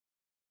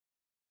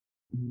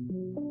Pushing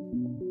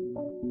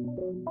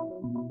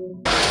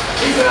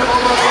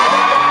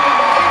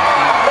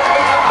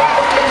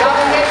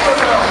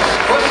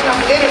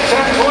them in a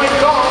 10-point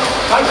goal.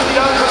 Nicely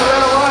done for the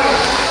Red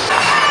Alliance.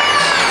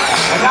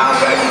 And now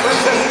Greg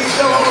Princess is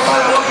still over by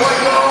the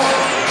 1-point goal.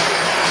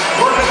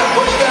 We're going to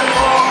push that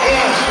ball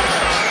in.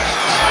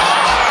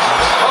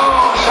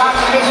 Oh, shot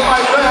missed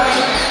by Red.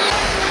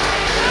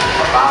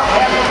 About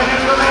half a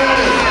minute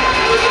remaining.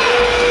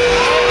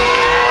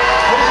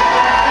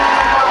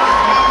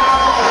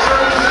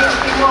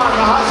 The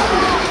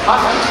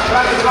Huskies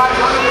trying to drive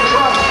under the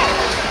truck.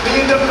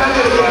 Being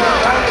defended again.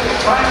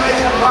 Trying to make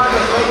some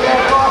progress. They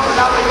back off and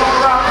now they go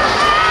around.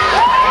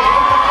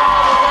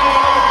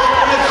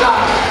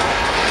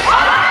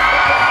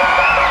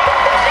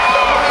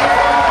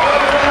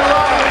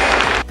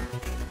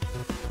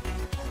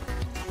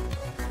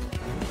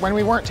 When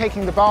we weren't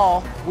taking the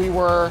ball, we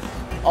were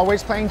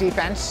always playing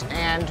defense,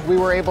 and we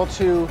were able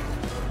to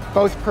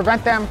both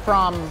prevent them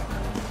from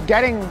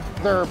getting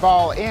their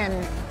ball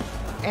in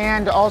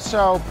and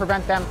also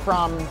prevent them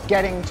from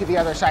getting to the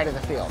other side of the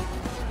field.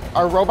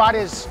 Our robot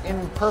is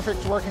in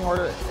perfect working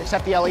order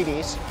except the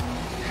LEDs.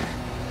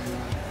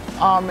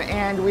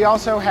 And we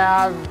also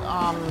have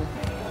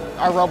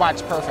our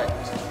robot's perfect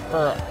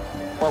for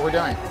what we're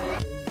doing.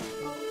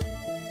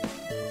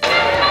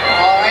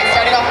 All right,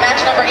 starting off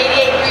match number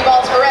 88, 3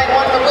 balls for red,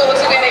 1 for blue.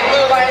 Looks like we have a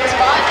blue Alliance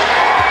spot.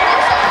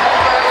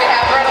 We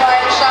have Red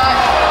Alliance shot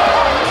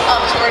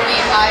up toward the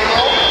high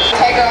goal.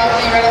 Tiger of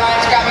the Red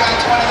Alliance grabbing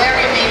onto one of their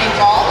remaining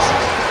balls.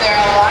 Their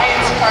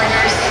Alliance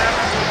partners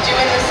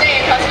doing the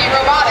same. Husky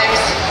Robotics.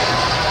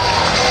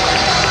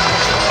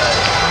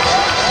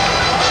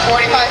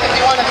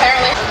 45-51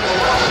 apparently.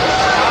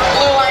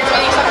 Blue Alliance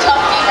meeting some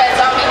tough defense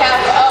on behalf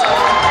of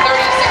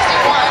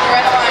 30-61.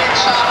 Red Alliance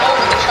shot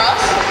over the truss.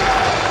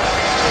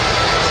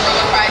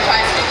 Robo Pride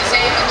tries to do the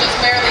same and just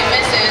barely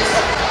misses.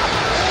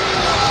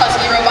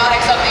 Husky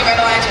Robotics of the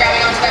Red Alliance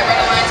grabbing onto that Red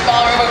Alliance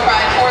ball. Robo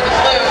Pride for the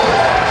blue.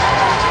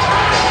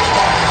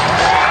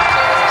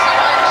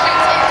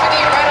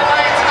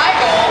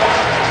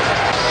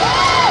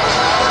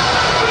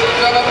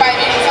 Robo Pride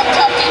meeting some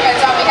tough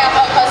defense on behalf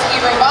of Husky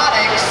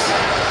Robotics.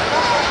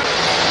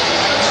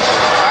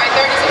 Alright,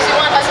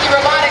 30-61, Husky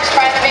Robotics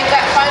trying to make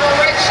that final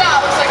red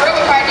shot. Looks like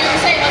Robo Pride doing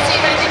the same. Let's see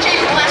if anything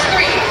changes in the last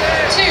 3,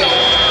 2,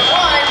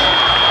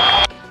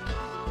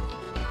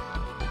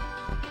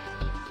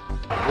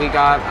 1. We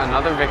got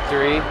another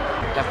victory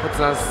that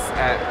puts us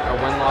at a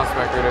win-loss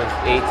record of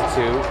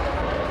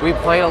 8-2. We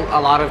played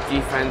a lot of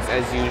defense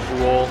as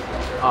usual,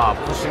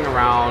 pushing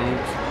around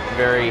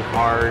very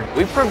hard.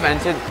 We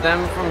prevented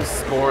them from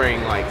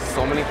scoring like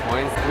so many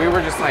points. We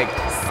were just like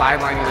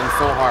sidelining them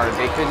so hard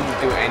they couldn't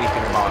do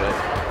anything about it.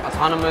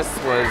 Autonomous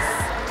was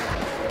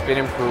been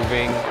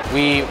improving.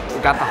 We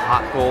got the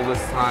hot goal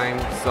this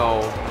time, so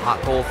the hot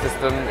goal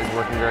system is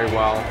working very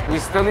well. We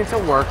still need to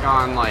work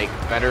on like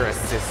better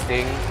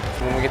assisting.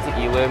 When we get to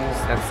elims,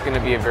 that's going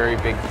to be a very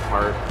big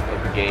part of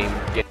the game.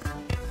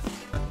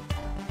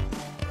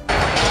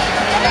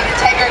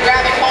 Tiger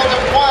grabbing hold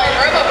of one.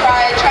 Robo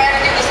Pride trying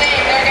to do the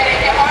same. They're getting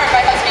hit hard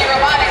by Husky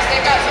Robotics.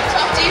 They've got some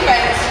tough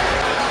defense.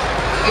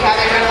 We have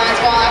a Red Alliance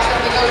ball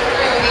accidentally go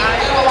through the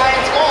Blue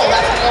Alliance goal.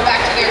 That's going to go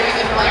back to their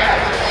human player.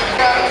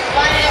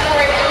 Lining up for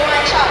a Blue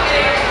Alliance shot,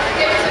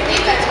 getting some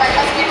defense by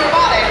Husky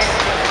Robotics.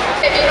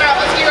 Meanwhile,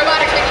 Husky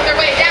Robotics making their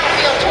way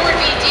downfield toward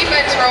the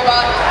defense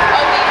robot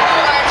of the Blue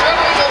Alliance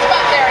Robo Eagles,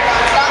 but they're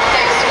non-stop.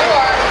 They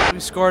score. We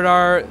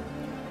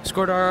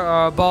scored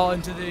our ball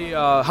into the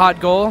hot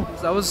goal.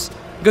 So that was a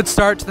good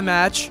start to the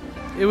match.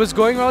 It was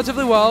going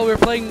relatively well. We were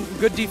playing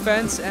good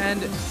defense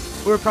and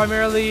we were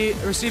primarily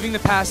receiving the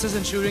passes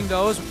and shooting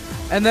those.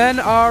 And then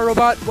our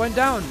robot went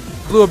down,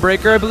 blew a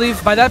breaker, I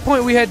believe. By that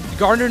point, we had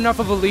garnered enough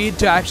of a lead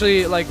to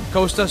actually like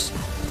coast us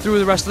through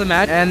the rest of the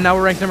match. And now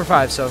we're ranked number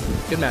 5, so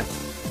good match.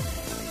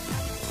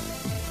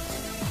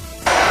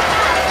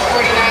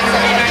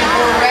 49-79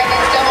 for Red.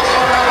 It's Devil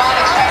Storm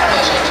Robotics trying to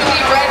push into the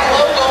red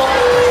logo.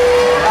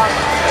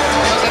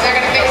 Looks like they're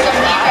going to face some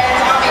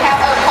defense on behalf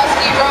of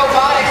Husky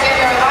Robotics and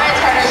their alliance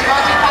partners.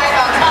 Monty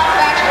Python top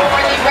back over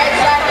the red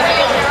side of the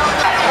field.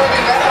 That's for the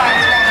Red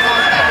Alliance grabbing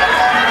onto that red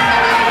ball and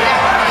carrying it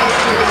down the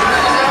blue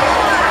zone.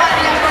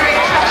 Lining up for a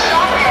trust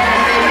shot, and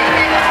they make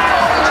it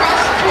over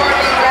trust toward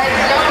the red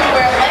zone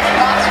where Lennon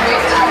Box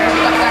waits to pick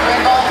up that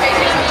red ball,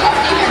 facing some tough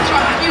defense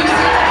from UC.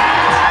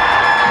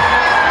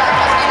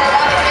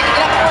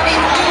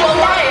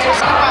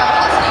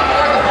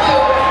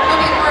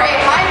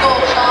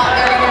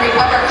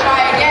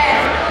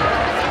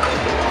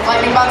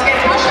 Lightning Box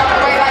getting pushed up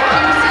the way by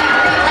QC.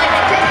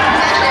 Lightning taking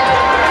possession.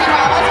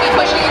 Meanwhile, Husky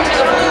pushing into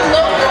the blue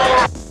logo.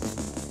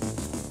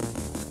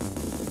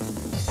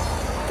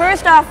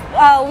 First off,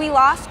 we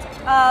lost.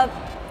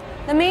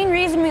 The main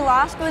reason we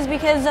lost was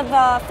because of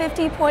a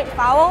 50-point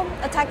foul,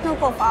 a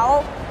technical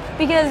foul,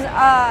 because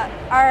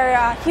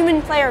our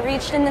human player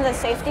reached into the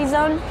safety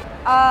zone.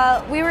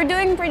 We were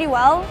doing pretty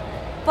well,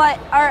 but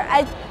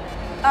I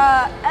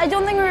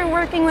don't think we were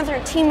working with our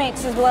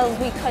teammates as well as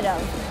we could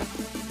have.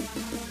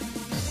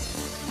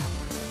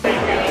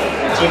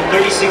 Team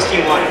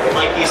 3061 would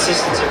like the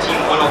assistance of Team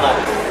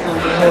 111. On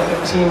behalf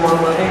of Team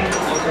 111,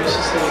 I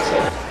graciously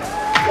accept.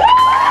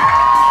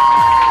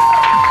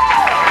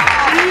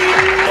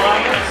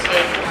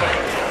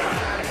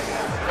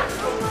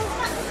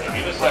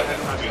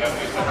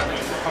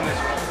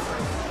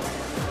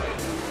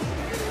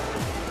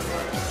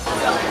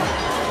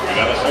 We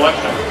got a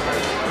selection.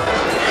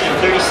 Team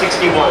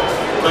 3061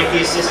 would like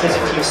the assistance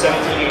of Team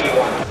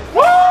 1781.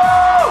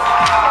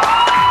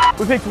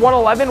 We picked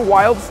 111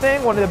 Wild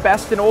Sting, one of the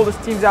best and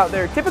oldest teams out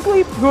there,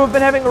 typically, who have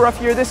been having a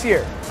rough year this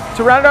year.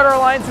 To round out our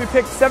alliance, we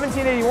picked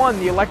 1781,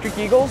 the Electric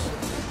Eagles,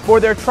 for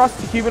their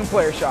Trust to Cuban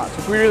player shots,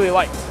 which we really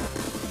liked.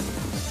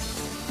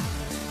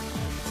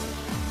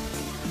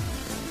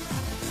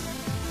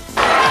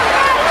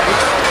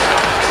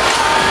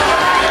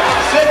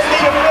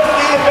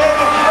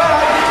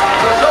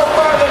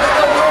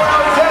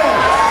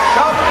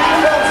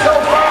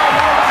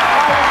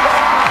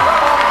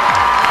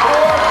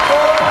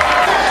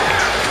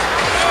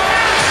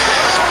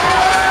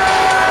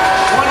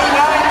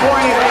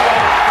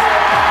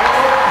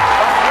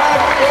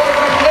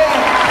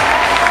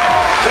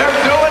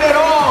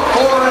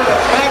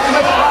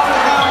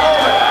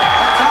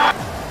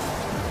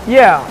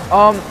 Yeah,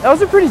 that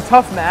was a pretty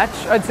tough match,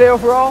 I'd say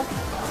overall.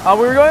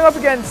 We were going up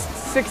against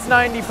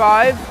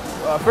 695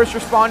 first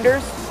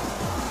responders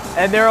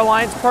and their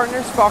alliance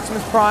partners,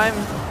 Foximus Prime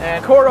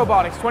and Core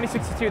Robotics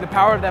 2062, the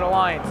power of that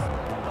alliance.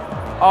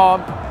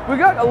 We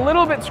got a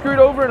little bit screwed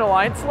over in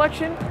alliance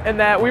selection in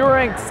that we were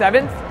ranked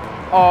 7th.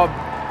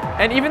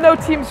 And even though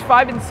teams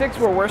 5 and 6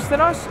 were worse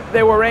than us,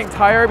 they were ranked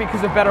higher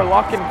because of better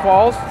luck in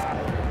quals.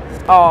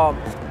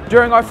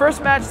 During our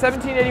first match,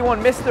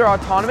 1781 missed their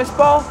autonomous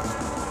ball.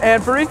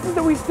 And for reasons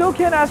that we still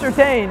can't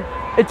ascertain,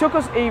 it took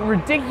us a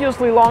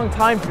ridiculously long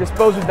time to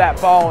dispose of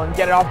that ball and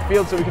get it off the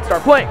field so we could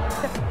start playing.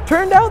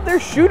 Turned out their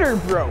shooter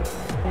broke.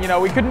 You know,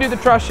 we couldn't do the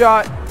trust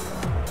shot.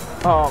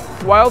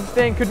 Wild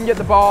Sting couldn't get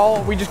the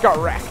ball. We just got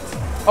wrecked.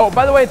 Oh,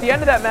 by the way, at the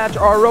end of that match,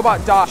 our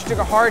robot Dodge took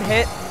a hard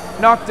hit,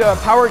 knocked a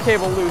power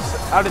cable loose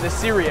out of the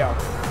Sirio.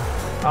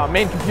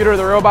 Main computer of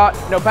the robot,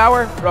 no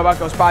power, robot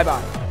goes bye-bye.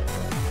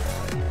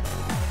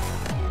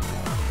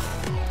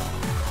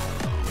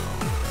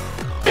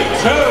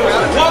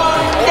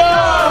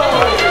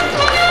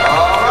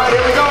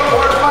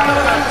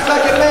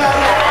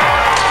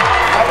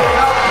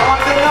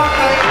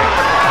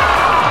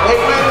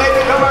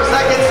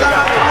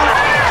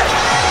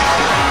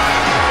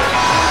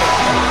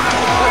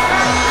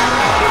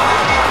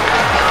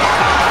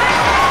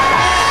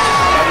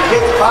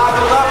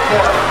 Bottled up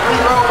there. 3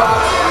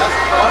 robots.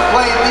 One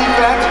playing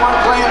defense, one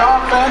playing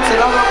offense,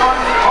 another one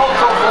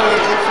also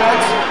playing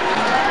defense.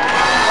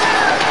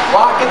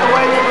 Walking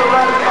away from the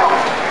red ball.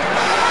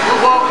 Blue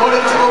ball put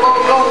into the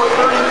logo with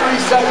 33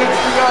 seconds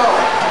to go.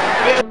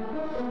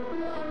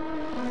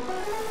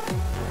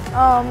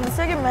 The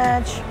second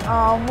match,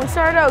 we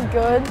started out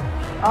good,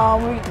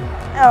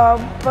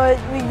 but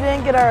we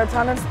didn't get our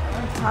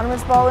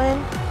autonomous ball in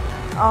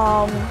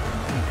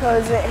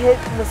because it hit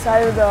the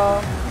side of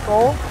the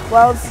goal.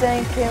 Wild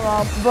Sting came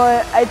up,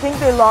 but I think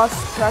they lost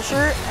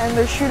pressure and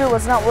their shooter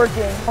was not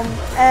working.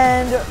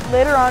 And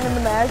later on in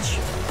the match,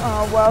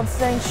 Wild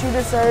Sting's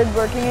shooter started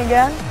working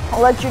again.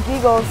 Electric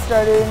Eagles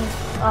started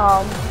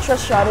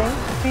trust shotting.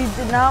 We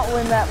did not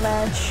win that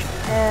match,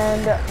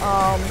 and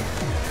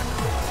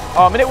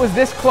it was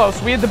this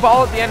close. We had the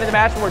ball at the end of the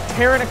match and we're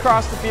tearing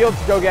across the field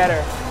to go get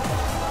her.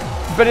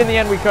 But in the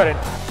end, we couldn't.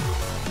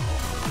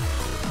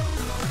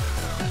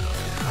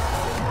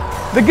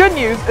 The good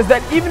news is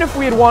that even if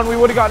we had won, we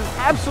would have gotten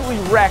absolutely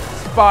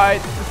wrecked by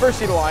the first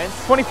seed alliance,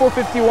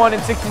 2451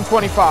 and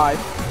 1625.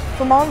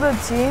 From all the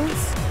teams,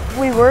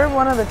 we were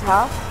one of the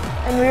top,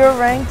 and we were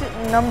ranked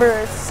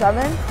number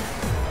 7.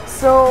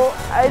 So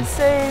I'd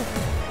say,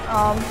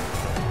 I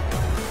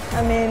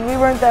mean, we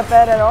weren't that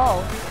bad at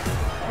all.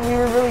 We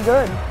were really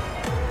good.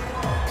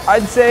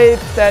 I'd say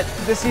that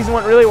this season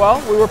went really well.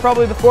 We were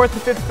probably the 4th or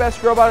 5th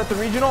best robot at the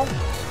regional.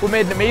 We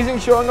made an amazing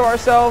showing of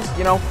ourselves.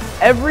 You know,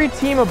 every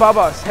team above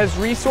us has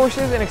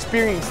resources and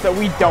experience that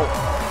we don't.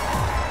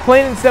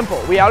 Plain and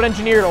simple, we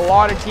out-engineered a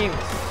lot of teams.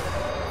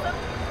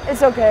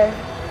 It's okay.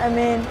 I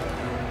mean,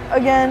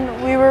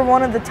 again, we were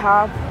one of the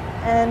top,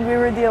 and we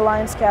were the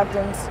alliance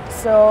captains,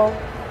 so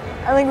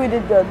I think we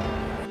did good.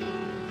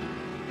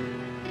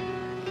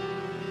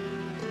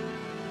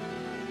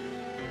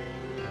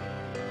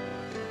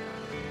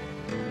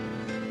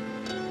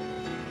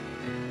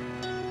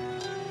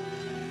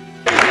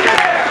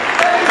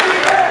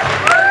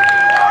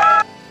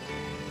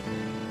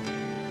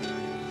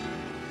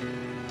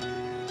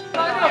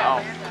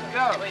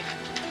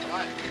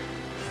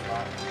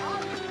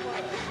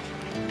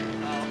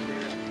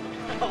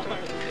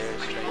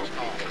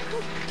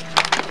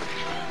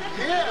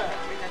 Yeah.